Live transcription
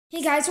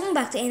Hey guys, welcome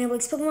back to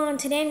Annablikes Pokemon.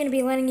 Today I'm going to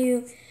be letting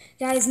you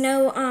guys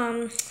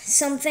know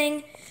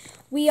something.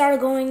 We are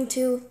going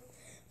to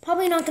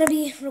probably not going to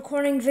be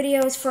recording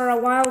videos for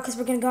a while because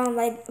we're going to go on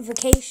like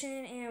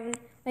vacation, and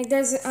like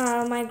there's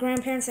my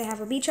grandparents, they have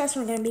a beach house,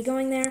 and we're going to be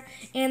going there,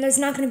 and there's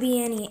not going to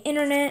be any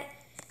internet,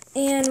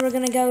 and we're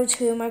going to go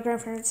to my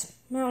grandparents'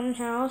 mountain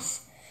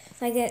house.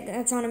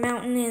 That's on a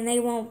mountain, and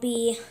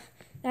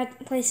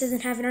that place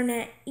doesn't have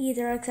internet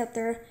either, except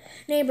their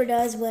neighbor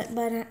does, but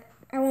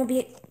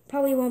I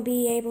probably won't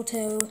be able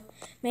to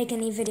make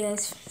any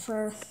videos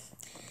for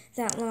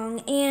that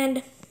long.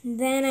 And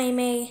then and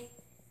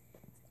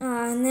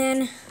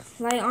then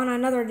like on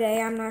another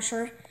day, I'm not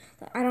sure,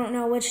 I don't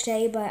know which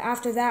day, but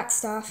after that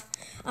stuff,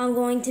 I'm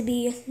going to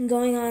be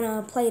going on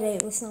a play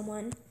date with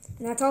someone.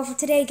 And that's all for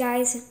today,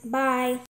 guys. Bye.